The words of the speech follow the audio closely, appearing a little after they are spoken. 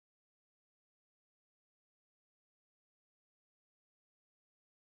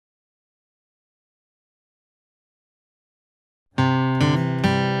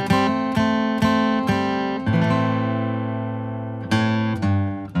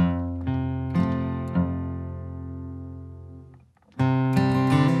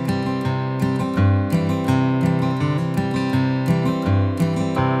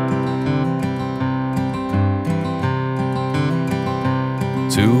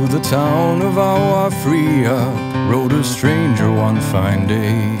through the town of Agua Fria rode a stranger one fine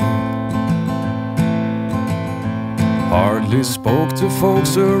day. Hardly spoke to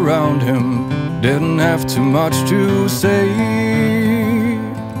folks around him, didn't have too much to say.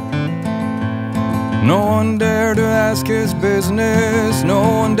 No one dared to ask his business, no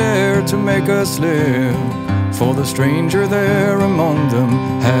one dared to make a slip, for the stranger there among them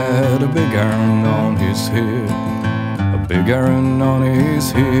had a big iron on his hip, a big iron on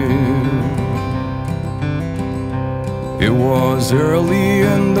his hip. It was early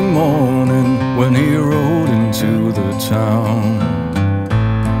in the morning when he rode into the town.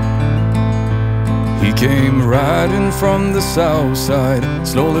 He came riding from the south side,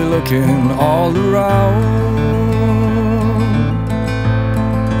 slowly looking all around.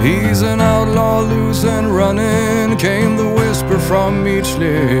 He's an outlaw, loose and running, came the whisper from each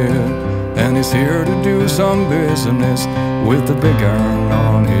lip, and he's here to do some business with the big iron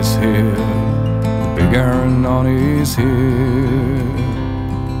on his hip, the big iron on his hip.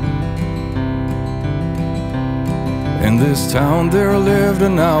 In this town there lived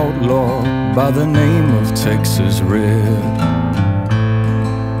an outlaw by the name of Texas Red.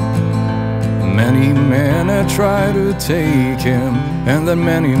 Many men had tried to take him, and then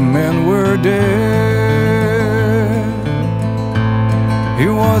many men were dead. He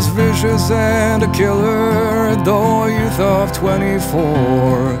was vicious and a killer, though a youth of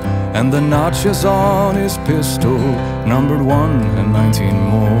 24, and the notches on his pistol numbered 1 and 19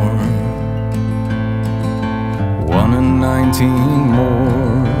 more. 1 and 19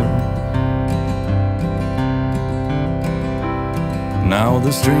 more. Now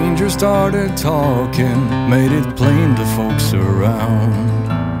the stranger started talking, made it plain to folks around.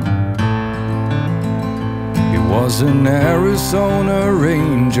 He was an Arizona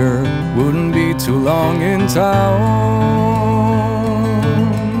Ranger, wouldn't be too long in town.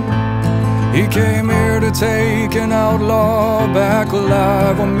 He came here to take an outlaw back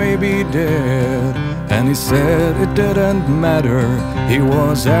alive or maybe dead, and he said it didn't matter, he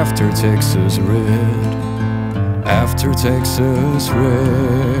was after Texas Red, after Texas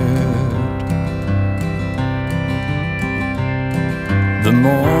Red. The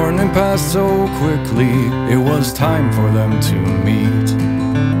morning passed so quickly, it was time for them to meet.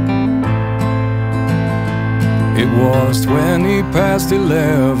 It was 20 past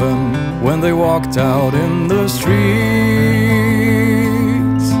 11 when they walked out in the streets.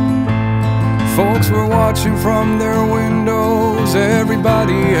 Folks were watching from their windows,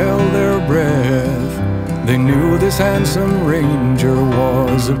 everybody held their breath. They knew this handsome ranger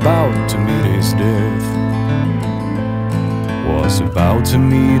was about to meet his death, was about to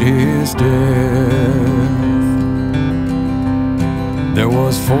meet his death. There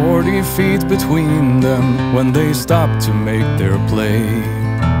was 40 feet between them when they stopped to make their play,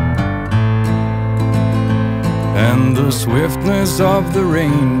 and the swiftness of the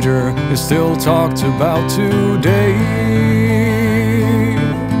ranger is still talked about today.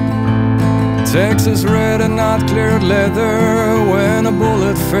 Texas Red had not cleared leather when a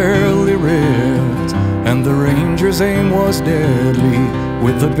bullet fairly ripped, and the ranger's aim was deadly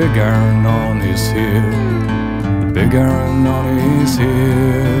with the big iron on his hip, the big iron on his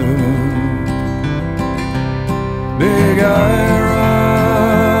hip. Big iron,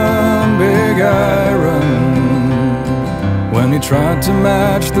 big iron. When he tried to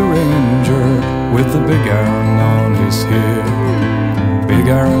match the ranger with the big iron on his hip, big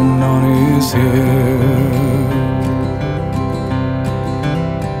iron on his hip.